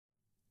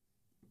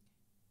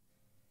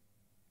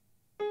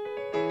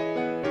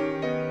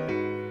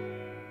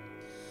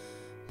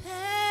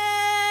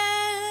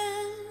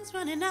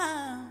running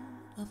out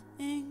of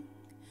ink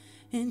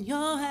in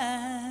your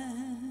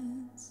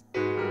hands.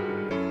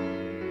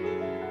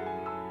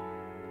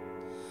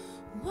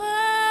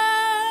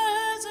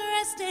 Words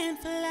resting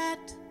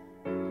flat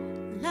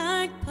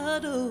like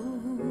puddles,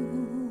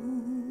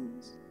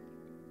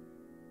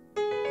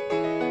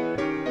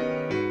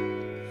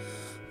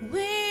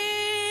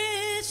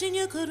 wishing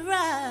you could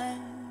write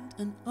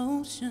an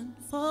ocean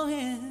for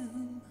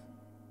him.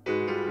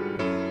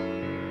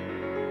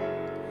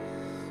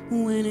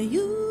 When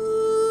you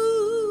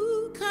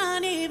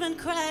can't even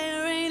cry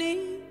a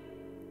rainy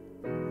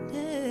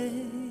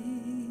day,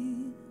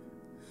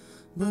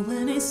 but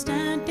when he's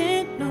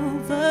standing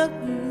over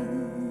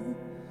you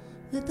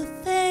with a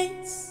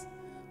face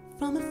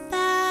from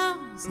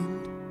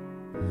 1,000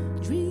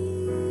 dreams,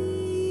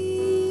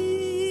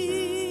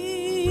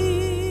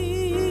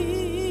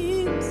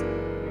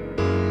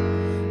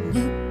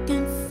 you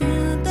can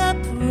feel the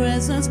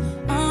presence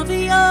of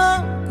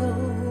your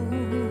ghost.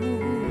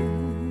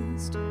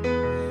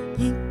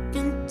 He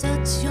can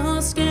touch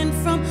your skin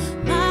from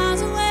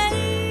miles away.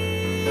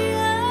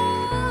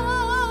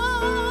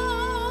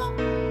 Oh,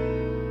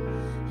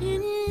 he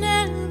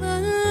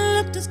never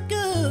looked as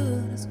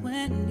good as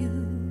when you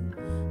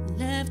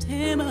left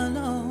him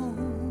alone.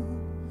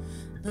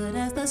 But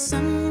as the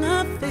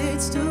summer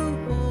fades to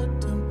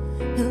autumn,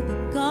 he'll be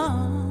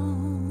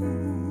gone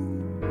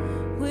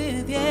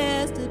with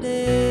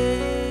yesterday.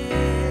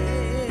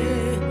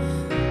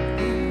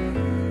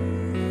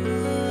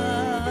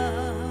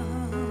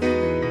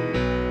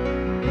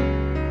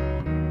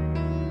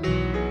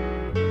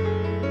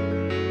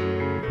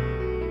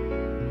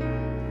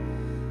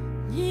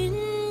 He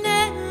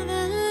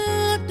never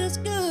looked as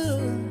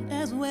good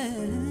as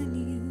when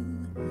you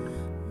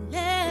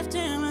left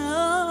him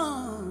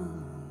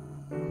alone.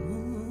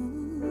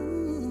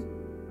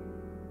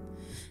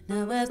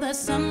 Now as the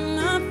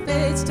summer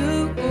fades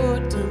to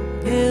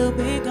autumn, he'll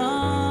be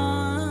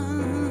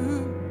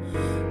gone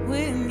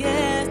with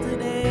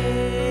yesterday.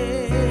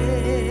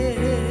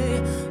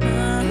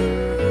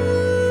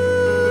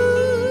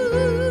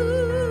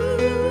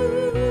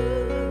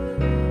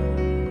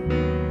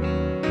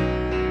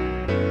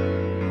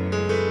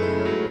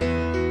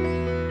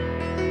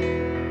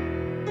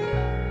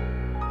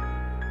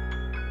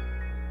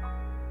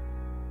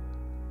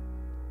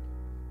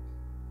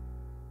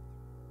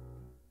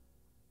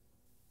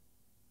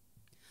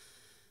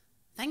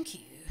 Thank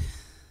you.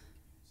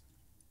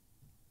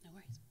 No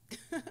worries.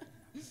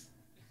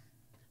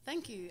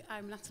 Thank you.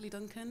 I'm Natalie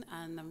Duncan,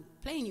 and I'm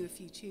playing you a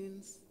few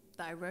tunes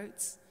that I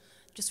wrote.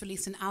 Just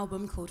released an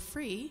album called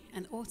Free,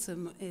 and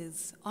Autumn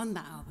is on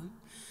that album.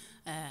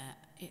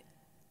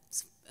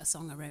 It's a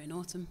song I wrote in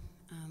autumn,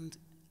 and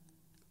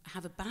I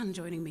have a band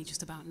joining me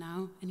just about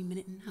now, any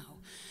minute now.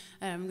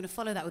 I'm going to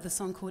follow that with a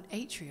song called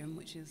Atrium,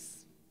 which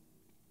is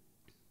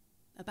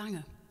a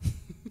banger,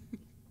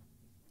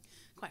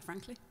 quite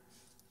frankly.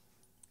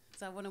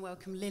 So I want to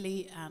welcome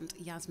Lily and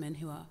Yasmin,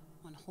 who are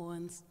on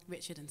horns,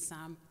 Richard and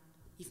Sam.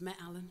 You've met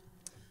Alan.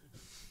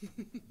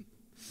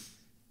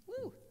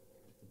 Woo.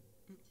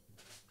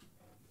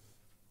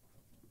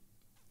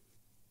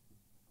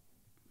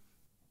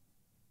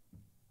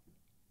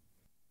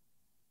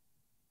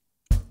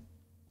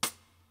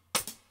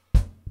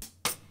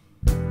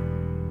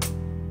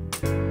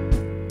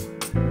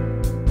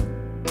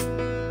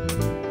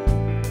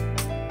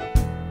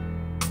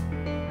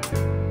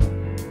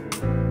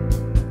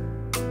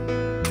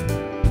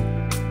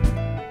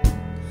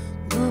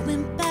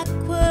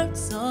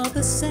 All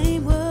the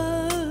same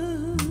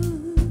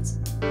words.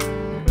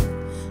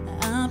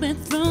 I've been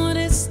through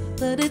this,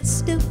 but it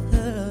still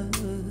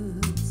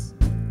hurts.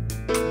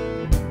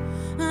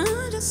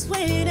 I'm just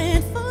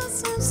waiting for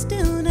some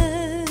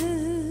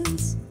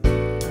stillness.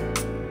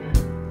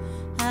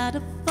 Out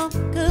of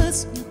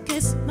focus, you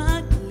kiss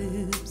my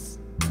lips.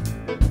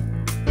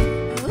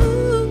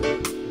 Ooh,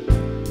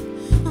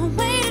 I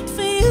waited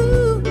for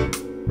you.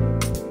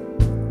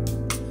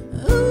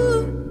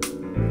 Ooh,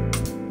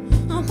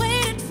 I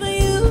waited for you.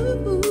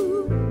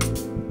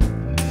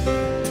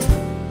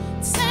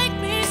 Take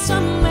me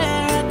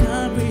somewhere I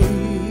can't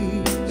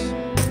reach.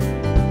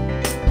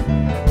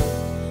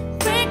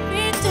 Bring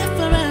me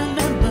different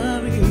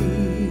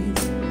memories.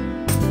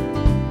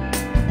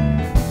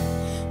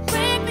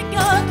 Bring me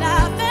your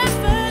life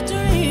ever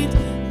dreamed.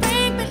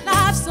 Bring me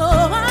life so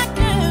I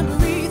can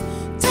breathe.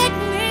 Take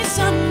me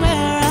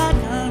somewhere I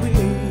can't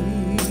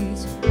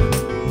reach.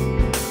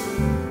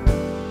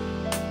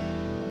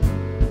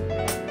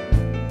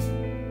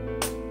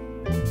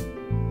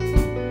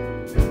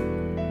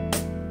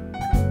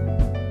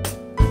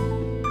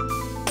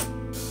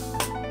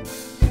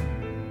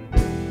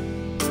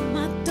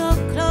 My door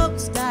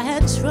closed, I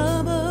had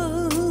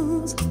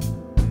troubles,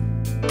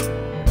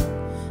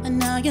 and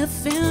now you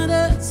feel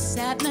the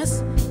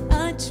sadness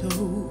I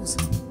chose.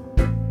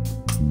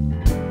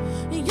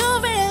 You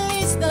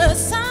release the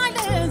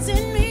silence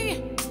in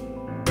me.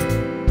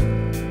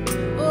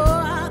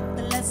 Oh,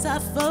 the less I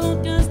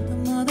focus, the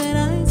more that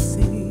I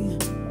see.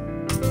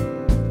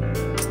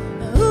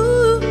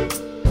 Ooh,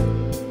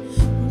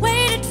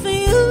 waited for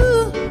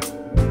you.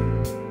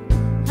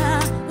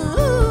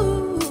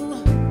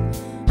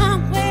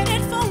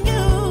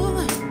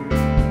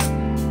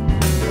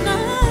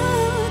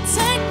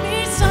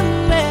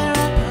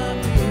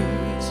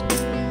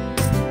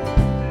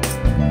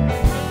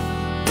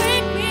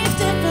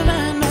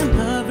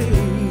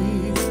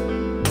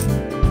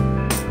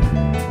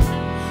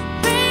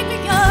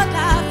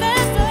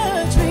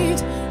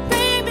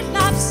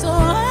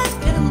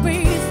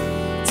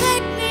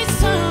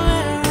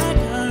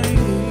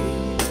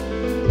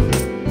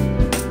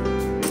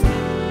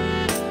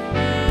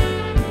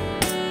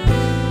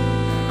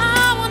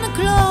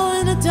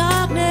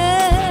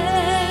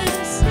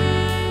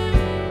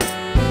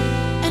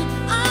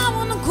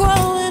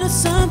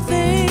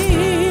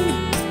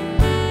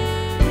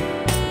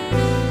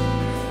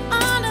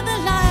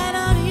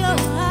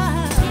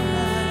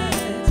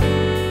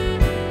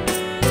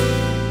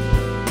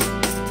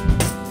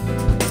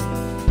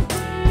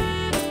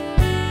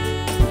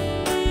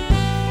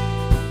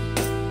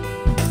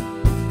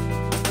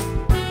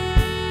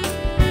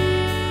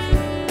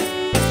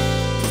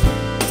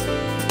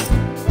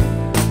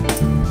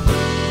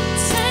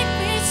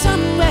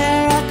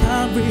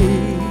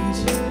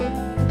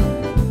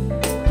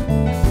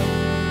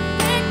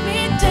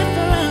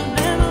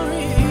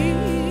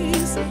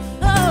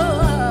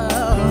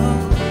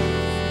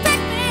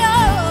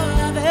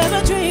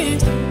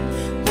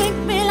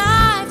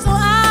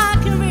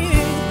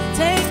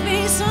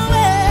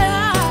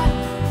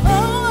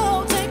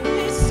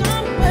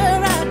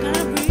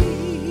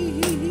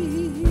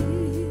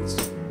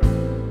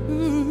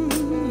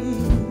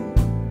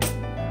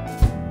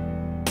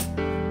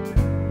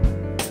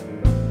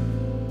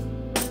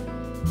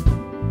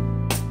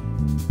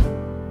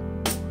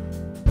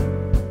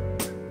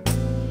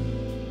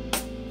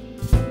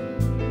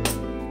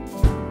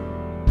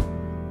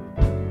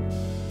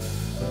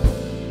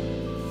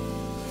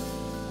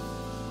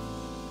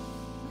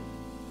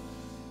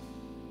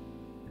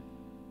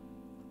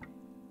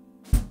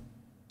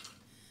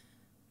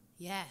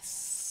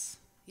 Yes,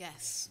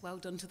 yes. Well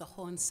done to the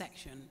horn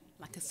section.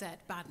 Like I said,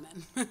 bad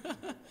men.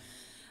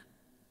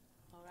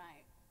 All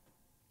right.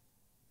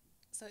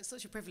 So it's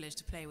such a privilege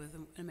to play with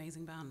an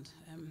amazing band.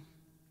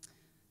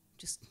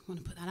 Just want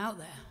to put that out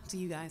there to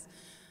you guys.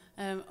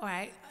 All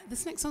right,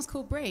 this next song's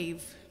called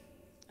Brave.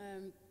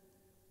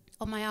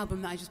 On my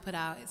album that I just put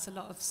out, it's a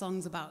lot of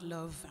songs about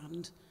love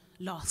and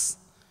loss,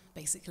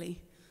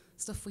 basically.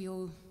 Stuff we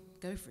all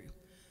go through.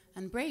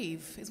 And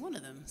Brave is one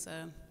of them, so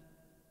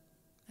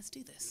let's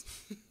do this.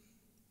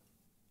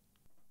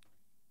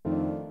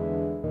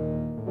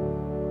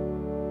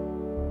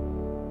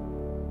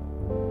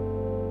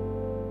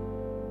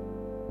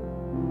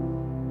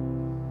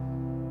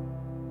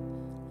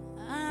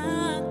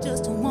 I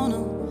just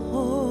wanna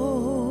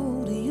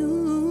hold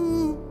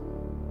you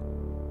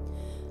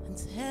and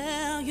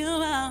tell you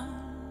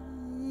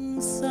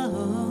I'm sorry.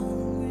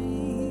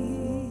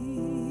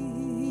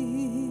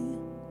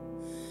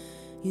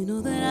 You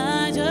know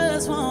that I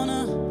just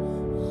wanna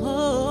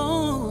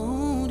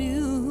hold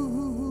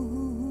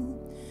you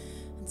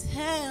and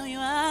tell you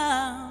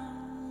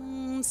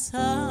I'm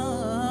sorry.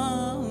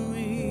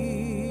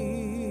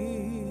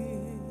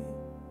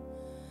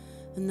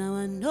 And now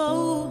I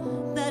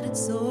know that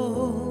it's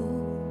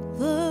over,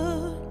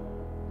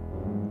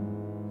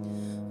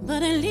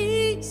 but at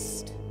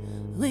least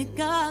we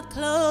got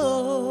closure.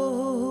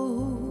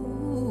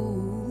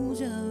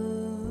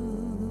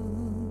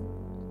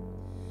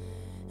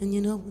 And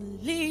you know,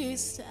 at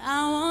least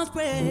I was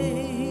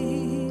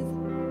brave.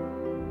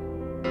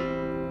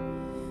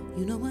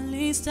 You know, at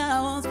least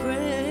I was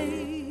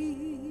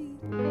brave.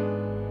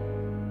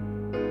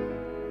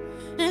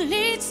 At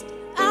least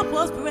I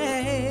was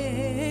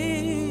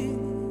brave.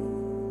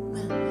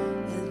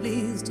 At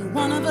least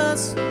one of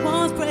us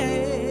was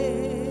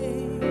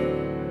brave.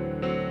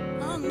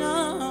 Oh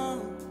no.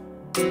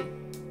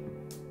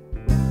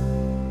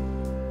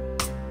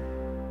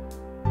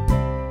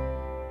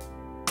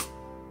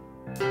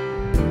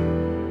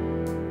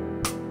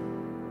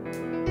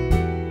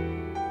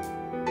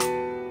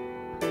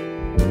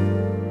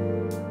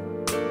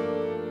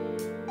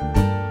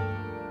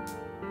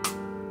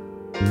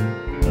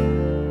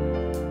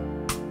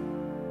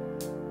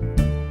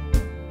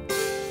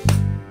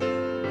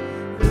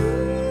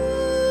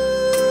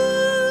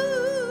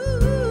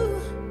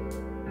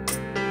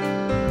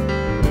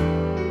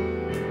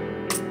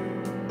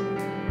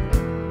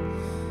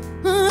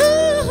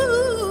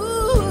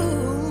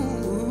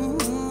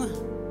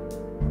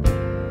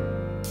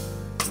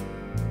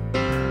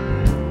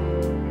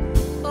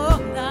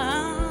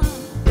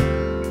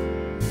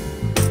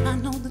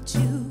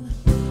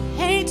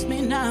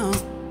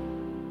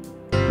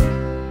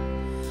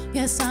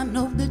 Yes, I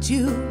know that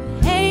you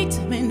hate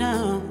me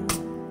now.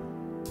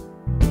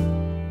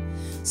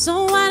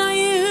 So why don't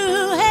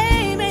you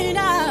hate me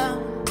now?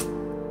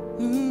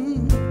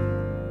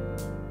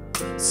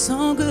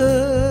 So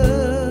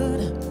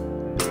good.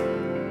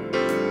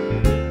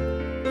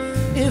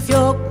 If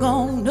you're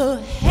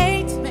gonna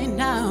hate me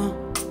now,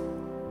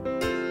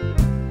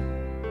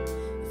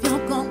 if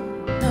you're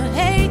gonna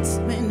hate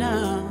me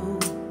now,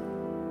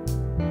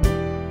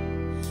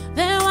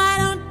 then why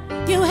don't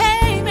you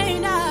hate me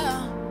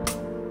now?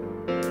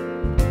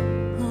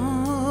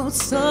 Oh,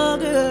 so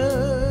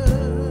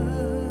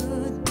good,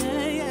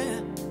 yeah,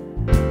 yeah.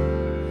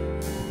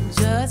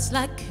 Just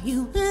like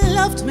you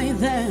loved me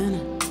then,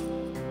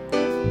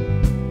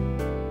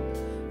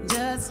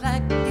 just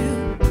like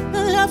you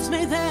loved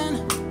me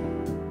then,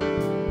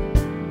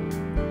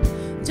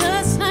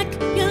 just like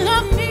you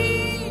love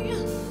me,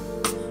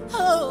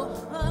 oh,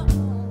 oh,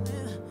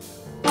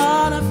 with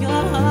all of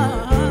your heart,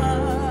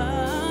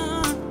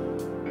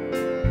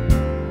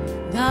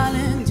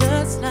 darling,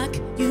 just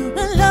like you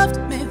loved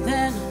me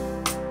then,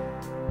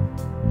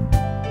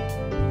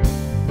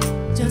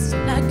 just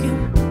like you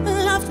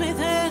loved me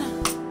then,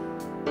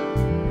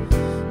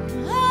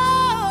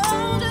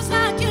 oh, just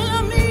like you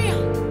love me,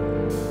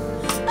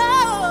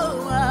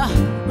 oh,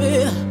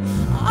 with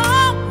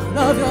all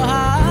of your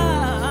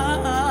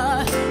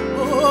heart.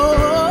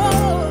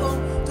 Oh,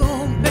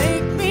 don't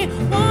make me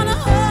wanna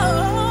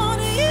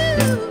hold you.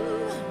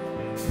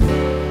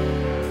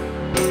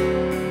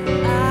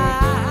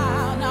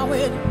 Ah, now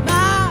it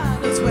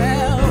might as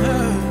well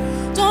hurt.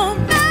 Don't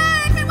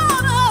make me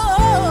wanna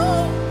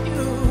hold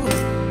you.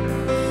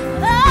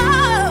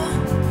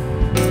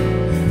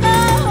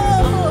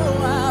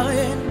 Oh,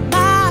 it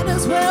might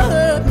as well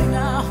hurt me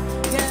now.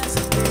 Yes,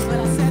 but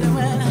I said it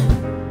when it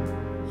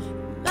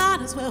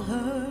might as well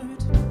hurt.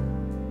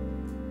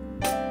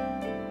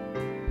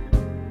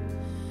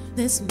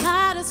 This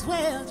might as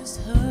well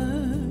just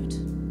hurt.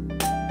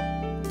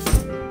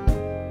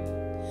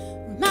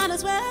 Might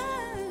as well.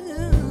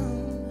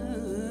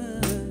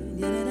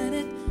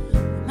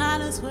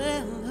 Might as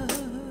well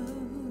hurt.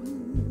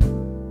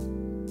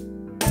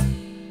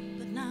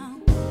 But now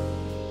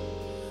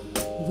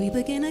we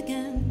begin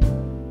again,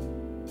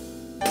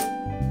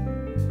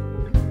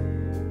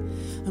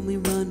 and we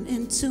run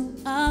into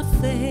our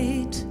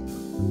fate.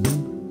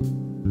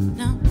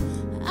 Now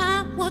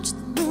I watch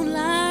the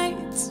moonlight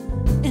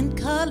in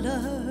color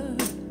color.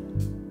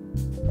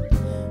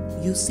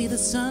 You see the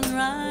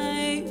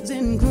sunrise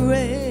in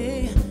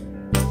gray.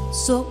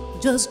 So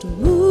just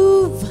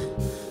move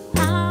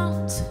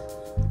out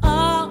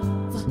of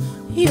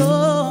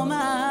your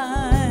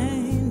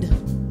mind.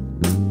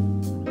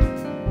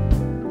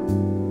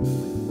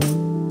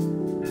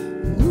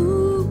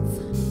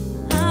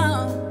 Move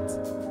out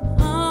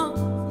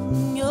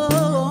of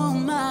your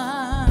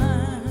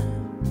mind.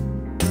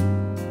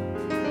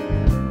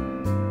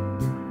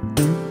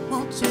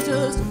 Won't you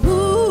just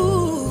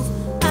move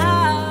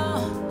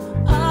out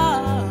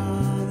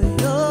of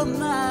your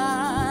mind?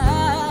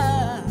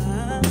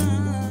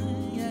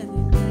 Yeah.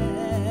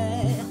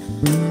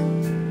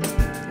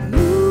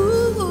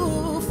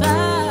 Move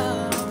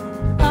out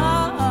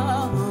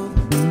of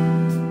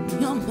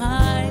your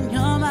mind,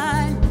 your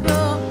mind,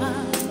 your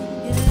mind.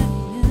 Yeah.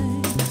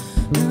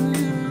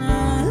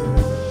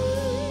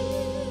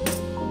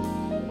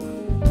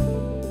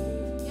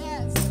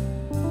 Yes.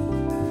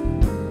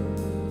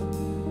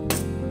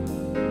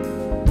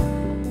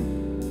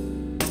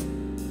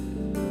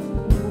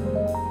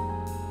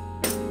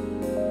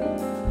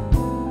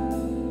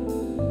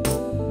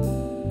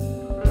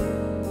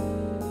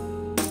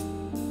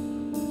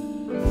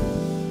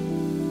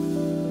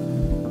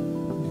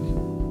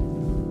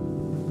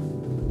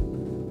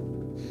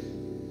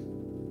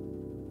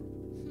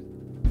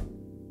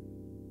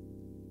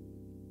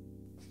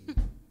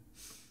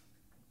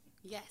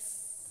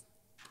 Yes.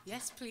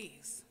 Yes,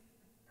 please.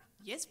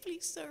 Yes,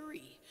 please,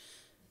 sirree.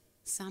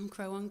 Sam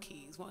Crow on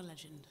keys, what a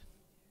legend.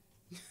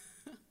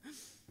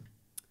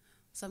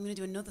 So I'm going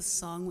to do another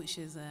song, which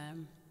is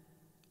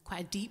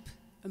quite a deep,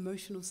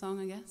 emotional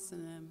song, I guess.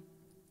 And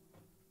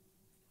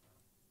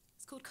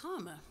it's called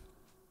Karma.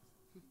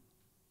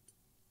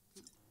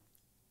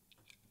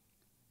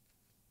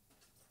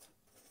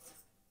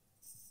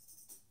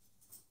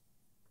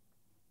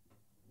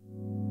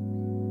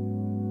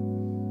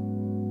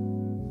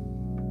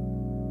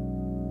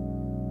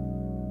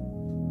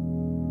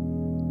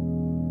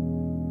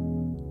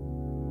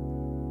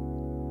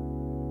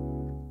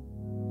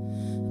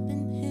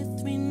 Been here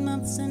 3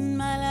 months and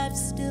my life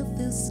still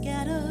feels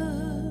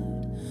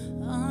scattered.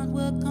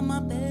 Artwork on my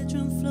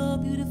bedroom floor,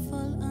 beautiful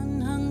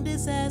unhung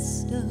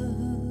disaster.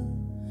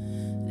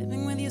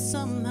 Living with you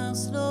somehow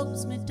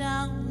slows me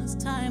down as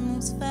time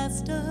moves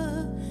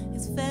faster.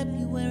 It's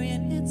February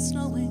and it's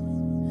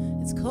snowing.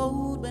 It's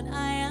cold, but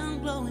I am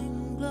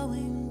glowing,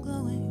 glowing,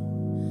 glowing.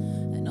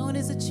 I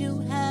notice that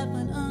you have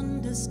an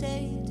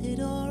understated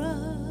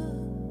aura.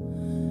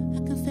 I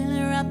can feel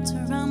it wrapped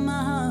around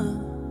my heart,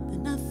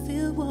 and I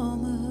feel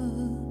warmer.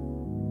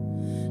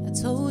 I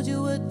told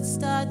you at the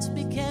start to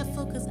be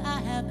careful, 'cause I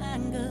have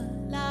anger.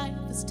 Life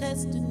has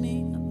tested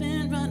me. I've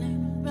been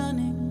running,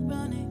 running,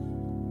 running.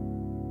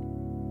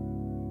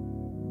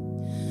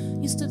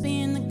 Used to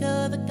being the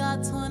girl that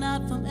got torn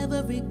out from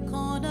every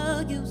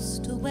corner.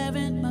 Used to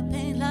wearing my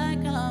pain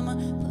like armor.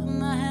 Putting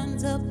my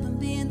hands up and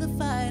being the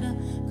fighter.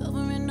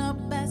 Covering up,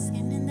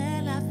 basking in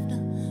their laughter.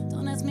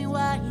 Don't ask me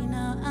why,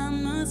 now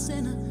I'm a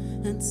sinner.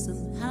 And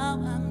somehow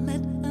I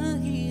met a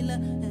healer.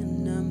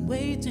 And I'm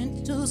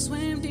waiting to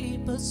swim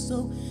deeper.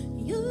 So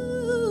you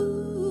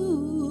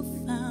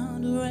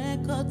found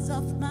records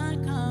of my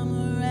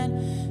karma. And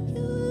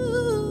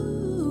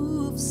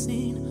you've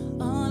seen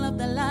all of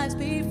the lives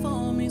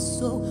before me.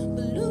 So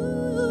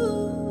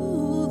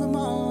blue, the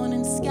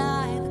morning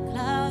sky, the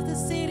clouds, the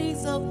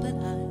city's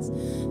open eyes.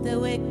 They're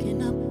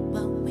waking up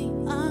while we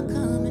are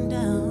coming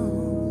down.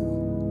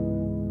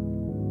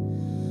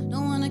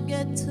 Don't wanna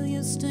get too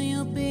used to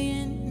you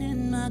being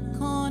in my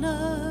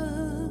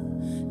corner,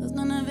 'cause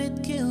none of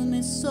it killed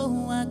me,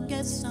 so I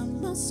guess I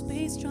must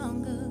be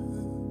stronger.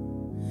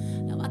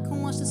 Now I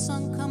can watch the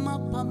sun come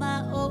up on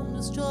my own,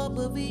 a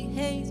strawberry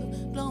haze of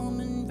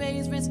glowing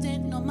rays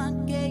resting on my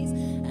gaze,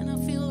 and I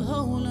feel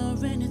wholer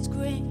in its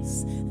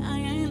grace. I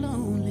ain't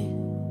lonely,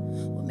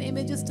 well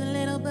maybe just a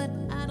little, but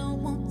I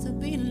don't want to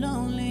be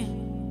lonely.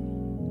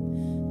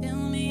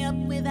 Fill me up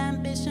with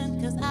ambition,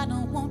 'cause I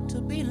don't want to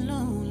be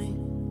lonely.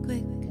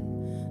 Quick,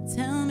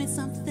 tell me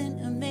something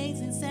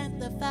amazing, set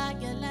the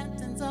fire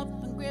lanterns up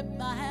and grip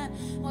my hand.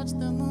 Watch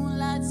the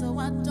moonlight so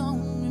I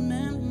don't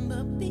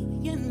remember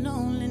being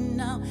lonely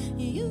now.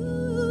 You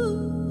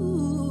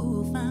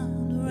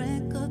found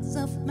records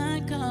of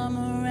my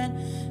karma, and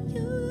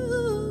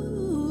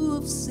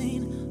you've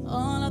seen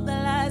all of the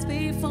lies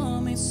before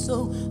me.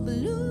 So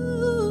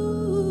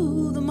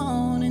blue, the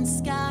morning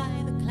sky,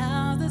 the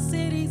clouds, the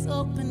city's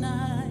open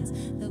eyes.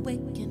 They're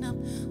waking up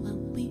while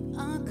we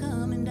are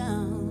coming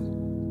down.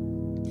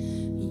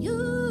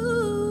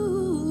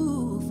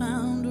 You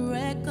found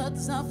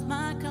records of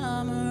my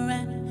karma,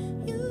 and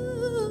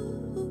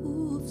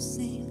you've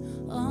seen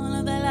all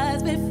of the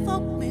lies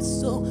before me.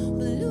 So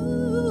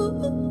blue,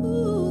 the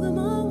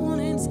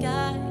morning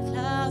sky,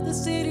 clouds, the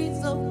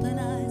city's open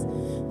eyes.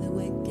 They're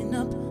waking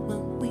up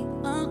while we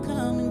are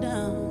coming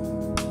down.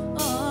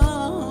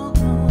 Oh,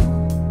 oh.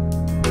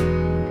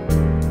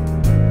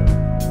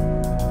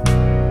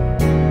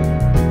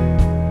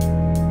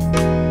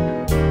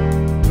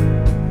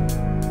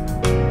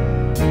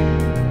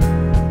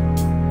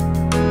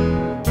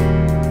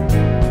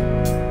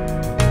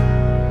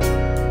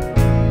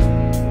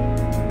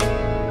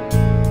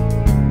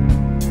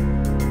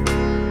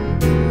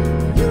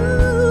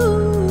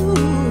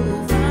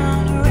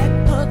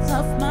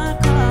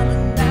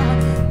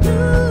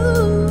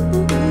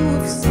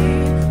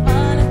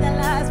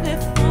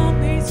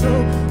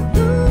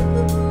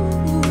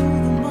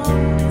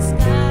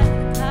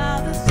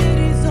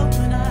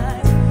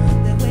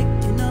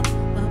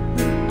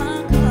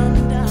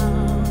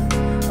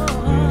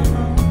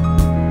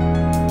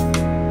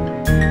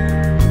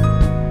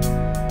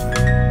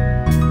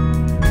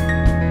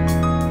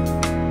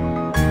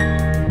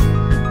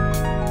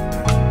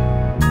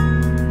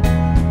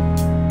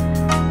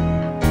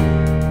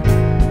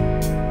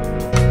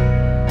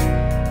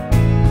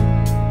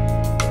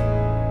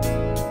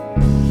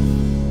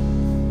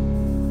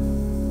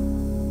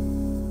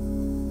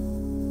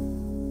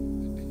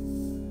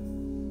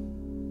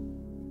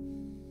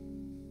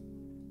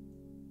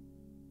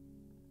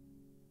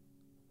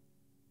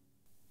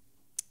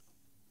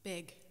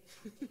 Big.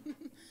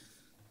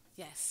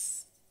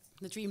 Yes,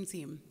 the dream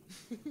team.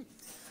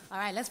 All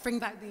right, let's bring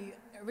back the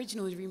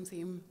original dream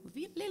team with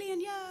Lily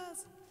and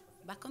Yaz.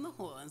 Back on the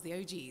horns, the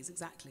OGs,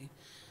 exactly.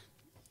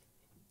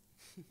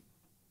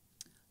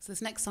 So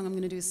this next song I'm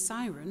going to do is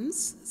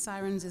Sirens.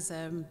 Sirens is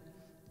a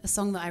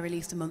song that I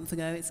released a month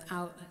ago. It's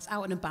out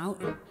and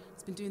about.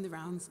 It's been doing the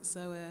rounds.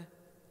 So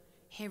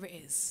here it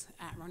is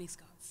at Ronnie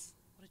Scott's.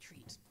 What a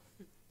treat.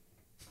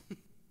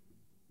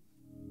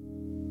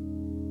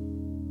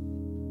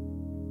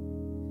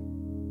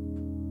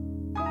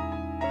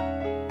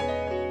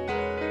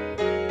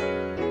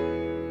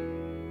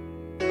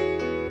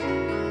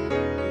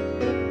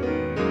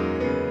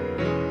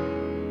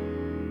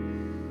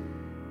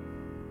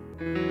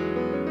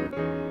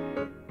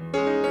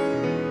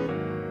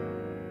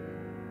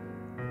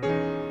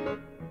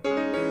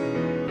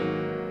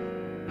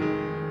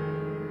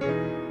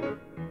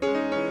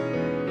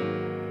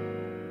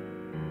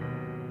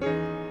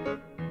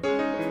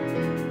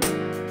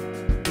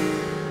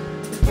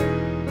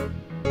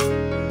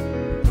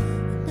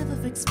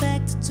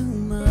 Expect too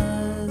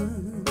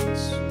much. I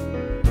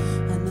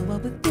know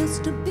what it feels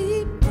to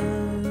be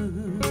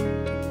burned.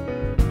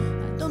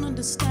 I don't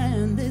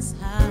understand this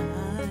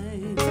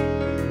high.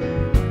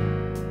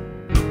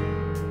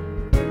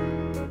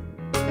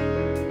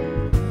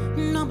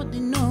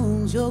 Nobody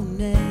knows your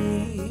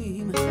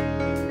name.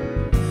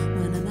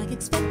 When am I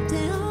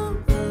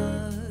expecting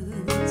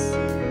words?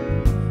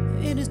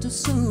 It is too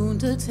soon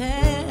to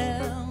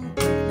tell.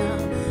 Now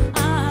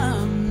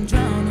I'm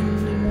drowning.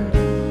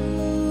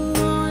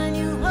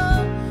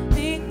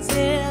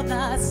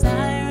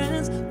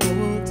 Sirens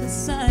go to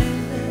silence.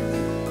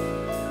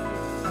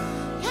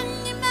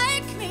 Can you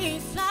make me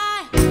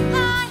fly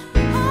high,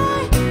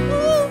 high?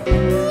 Ooh,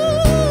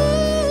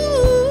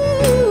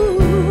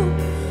 ooh.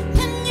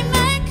 Can you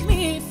make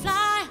me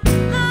fly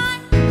high,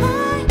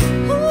 high?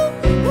 Ooh,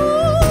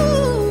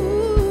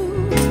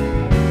 ooh.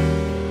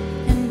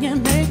 Can you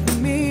make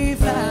me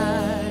fly?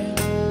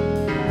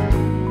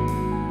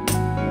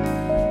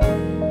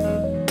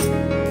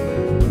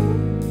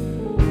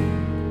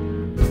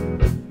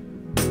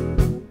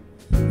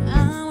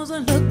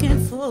 Looking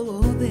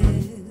for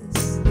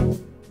this,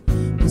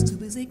 was too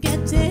busy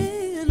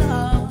getting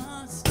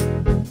lost.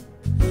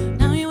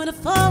 Now you're the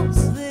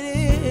force that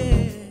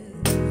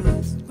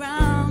is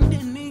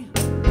grounding me.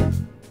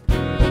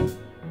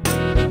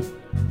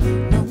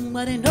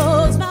 Nobody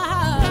knows my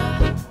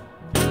heart,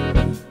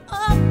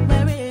 oh,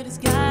 where it is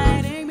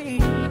guiding me.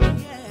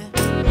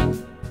 Yeah,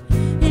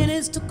 it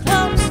is too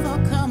close for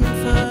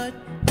comfort.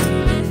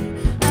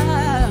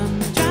 I'm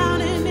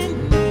drowning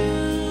in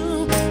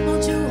you.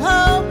 Won't you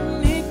hold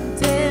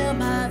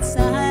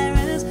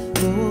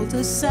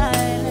to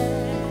silence?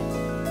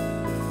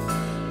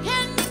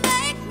 Can you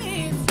make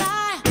me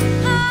fly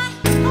high,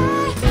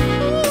 high?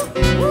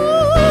 Ooh,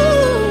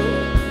 ooh.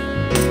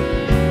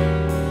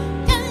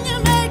 Can you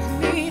make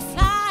me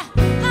fly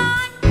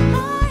high,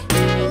 high?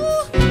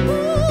 Ooh,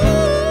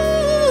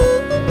 ooh.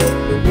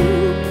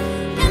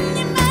 Can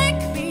you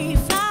make me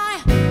fly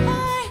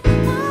high,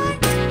 high?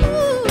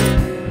 Ooh.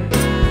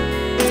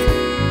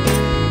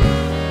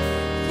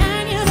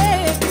 Can you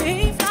make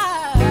me fly?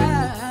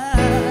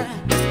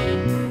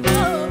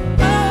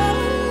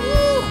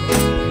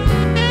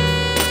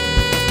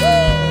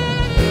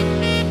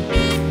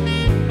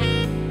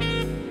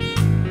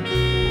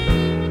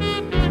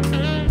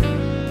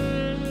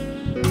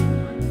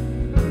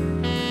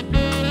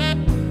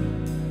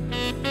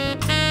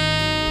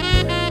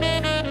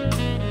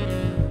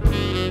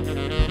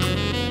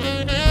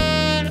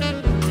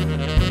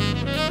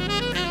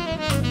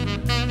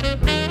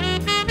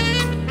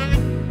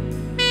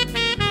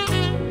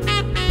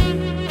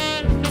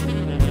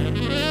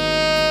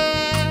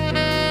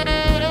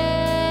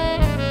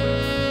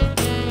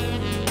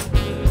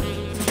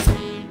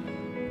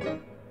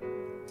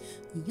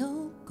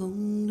 You're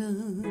gonna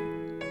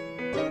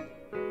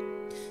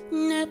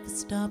never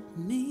stop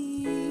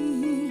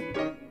me,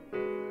 but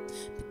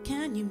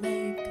can you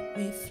make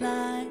me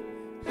fly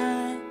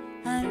high,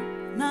 high,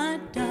 my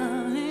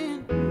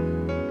darling?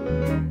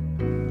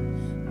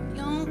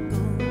 You're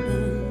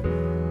gonna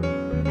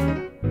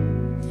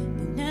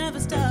never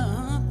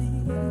stop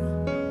me,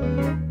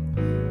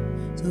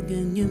 so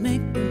can you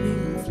make me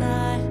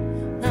fly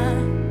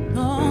high,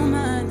 oh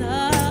my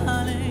darling?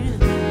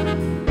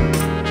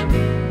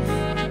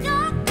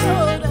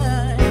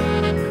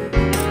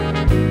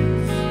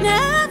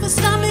 Never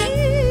stop me.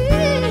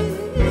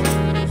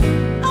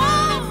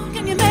 Oh,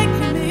 can you make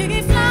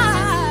me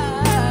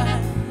fly?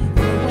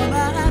 Oh,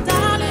 my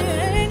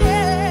darling,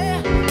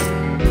 yeah.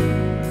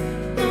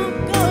 I'm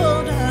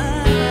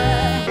golden.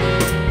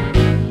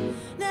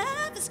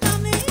 Never stop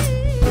me.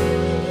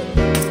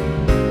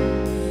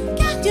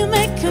 Can you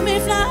make me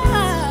fly?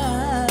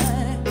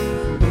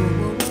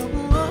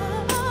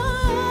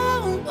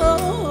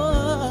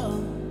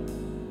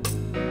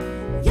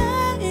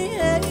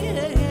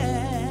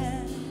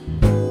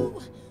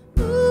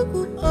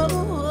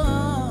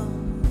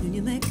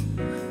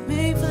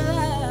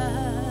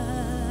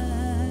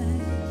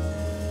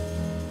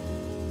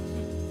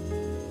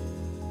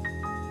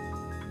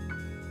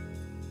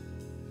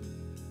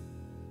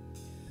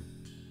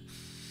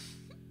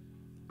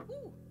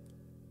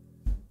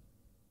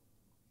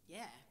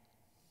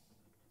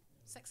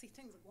 sexy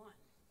things at one.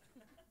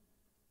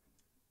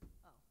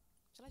 Oh,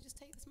 shall I just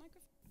take this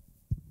microphone?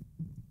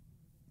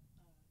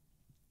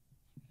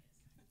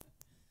 That's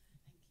okay.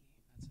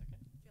 I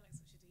feel like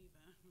such a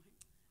diva.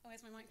 Oh,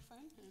 where's my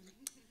microphone?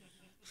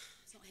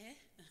 It's not here.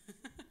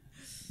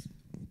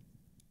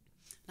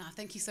 Now,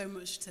 thank you so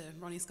much to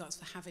Ronnie Scots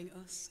for having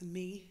us and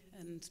me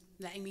and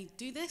letting me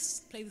do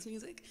this, play this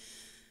music.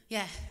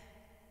 Yeah,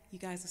 you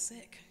guys are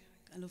sick.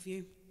 I love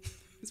you.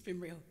 It's been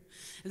real.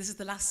 And this is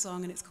the last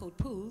song, and it's called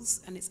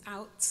Pools, and it's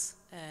out.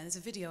 There's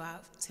a video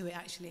out to it,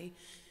 actually,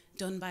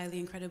 done by the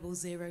incredible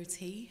Zero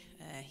T.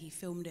 He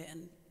filmed it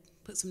and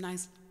put some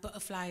nice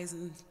butterflies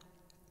and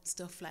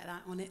stuff like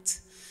that on it.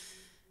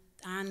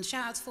 And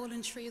shout out to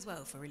Fallen Tree as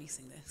well for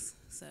releasing this.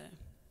 So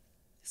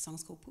this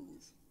song's called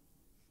Pools.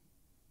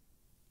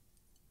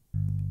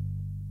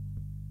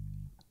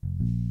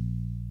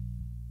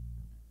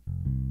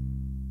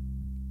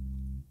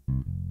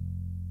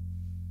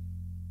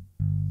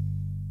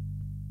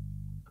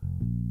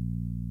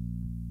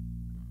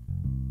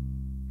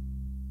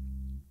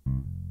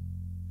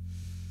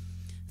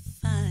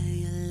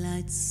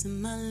 Firelights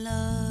in my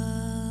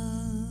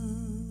love,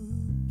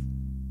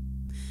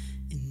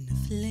 in the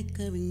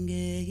flickering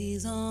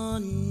gaze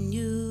on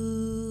you.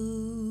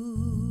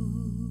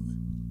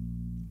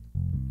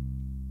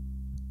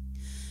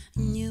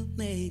 And you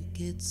make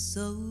it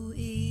so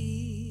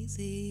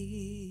easy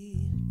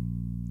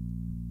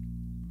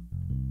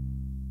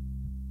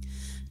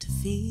to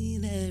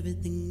feel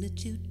everything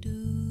that you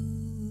do.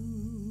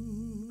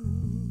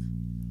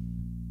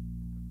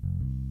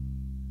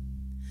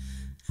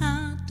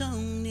 I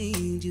don't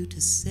need you to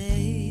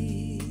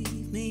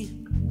save me.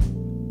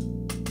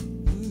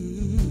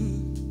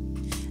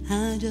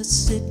 I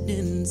just sit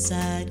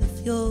inside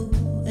of your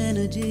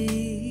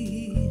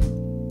energy.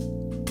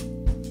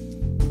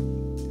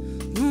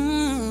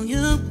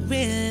 You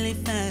really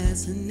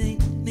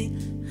fascinate me.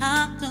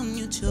 How come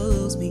you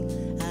chose me?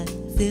 I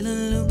feel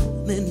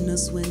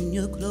luminous when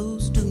you're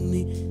close to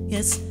me.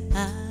 Yes,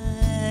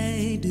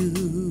 I do.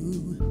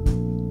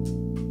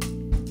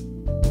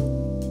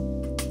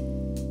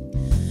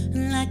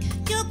 Like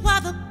you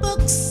are the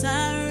books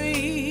I read.